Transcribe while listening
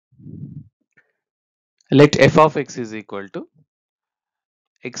Let f of x is equal to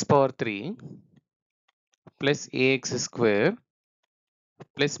x power 3 plus ax square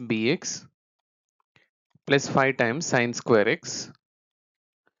plus bx plus 5 times sine square x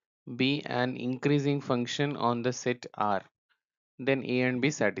be an increasing function on the set R, then a and b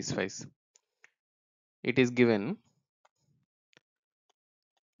satisfies. It is given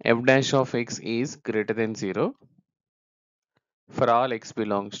f dash of x is greater than 0 for all x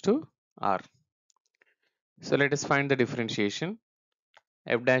belongs to R. So let us find the differentiation.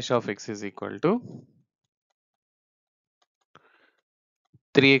 F dash of x is equal to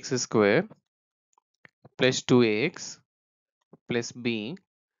 3x square plus 2ax plus b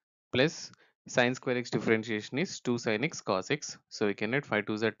plus sine square x differentiation is 2 sin x cos x. So we can write 5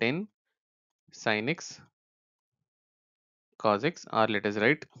 2s are 10 sin x cos x, or let us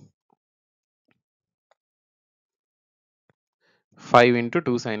write 5 into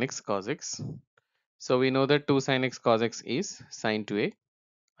 2 sin x cos x. So we know that 2 sin x cos x is sin 2a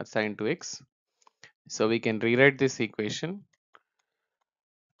or sin 2x. So we can rewrite this equation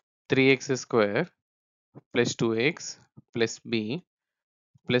 3x square plus 2x plus b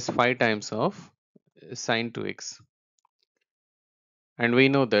plus 5 times of sin 2x. And we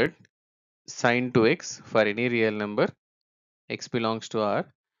know that sin 2x for any real number x belongs to R,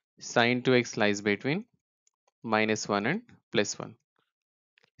 sin 2x lies between minus 1 and plus 1.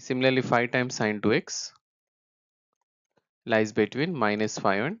 Similarly, 5 times sin 2x lies between minus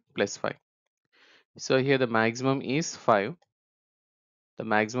 5 and plus 5. So here the maximum is 5. The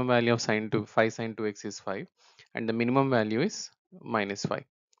maximum value of 5 sin 2x is 5 and the minimum value is minus 5.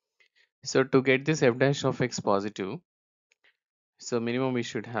 So to get this f dash of x positive, so minimum we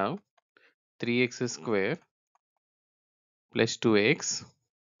should have 3x square plus 2x.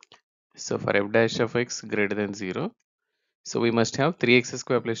 So for f dash of x greater than 0, so we must have 3x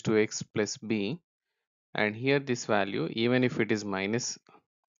square plus 2x plus b, and here this value, even if it is minus,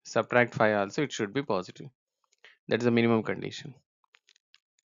 subtract 5 also, it should be positive. That is the minimum condition.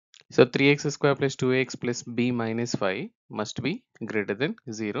 So 3x square plus 2x plus b minus 5 must be greater than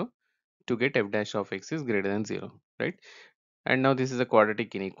 0 to get f dash of x is greater than 0, right? And now this is a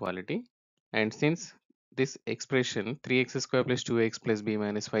quadratic inequality, and since this expression 3x square plus 2x plus b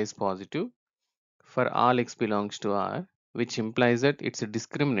minus 5 is positive for all x belongs to R, which implies that its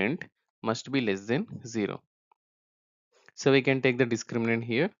discriminant must be less than 0. So we can take the discriminant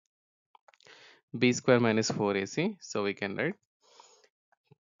here, b square minus 4ac. So we can write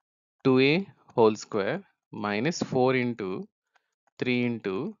 2a whole square minus 4 into 3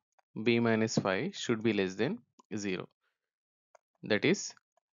 into b minus 5 should be less than 0. That is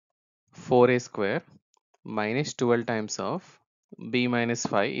 4a square minus 12 times of b minus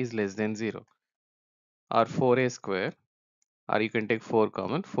 5 is less than 0, or 4a square, or you can take 4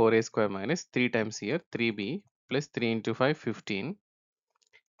 common, 4a square minus 3 times here 3b plus 3 into 5 15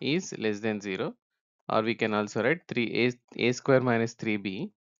 is less than 0, or we can also write 3a square minus 3b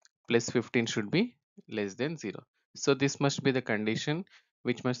plus 15 should be less than 0. So this must be the condition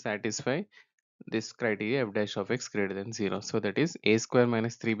which must satisfy this criteria f dash of x greater than 0. So that is a square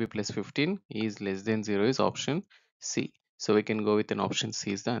minus 3b plus 15 is less than 0 is option C. So we can go with an option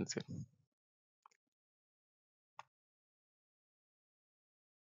C is the answer.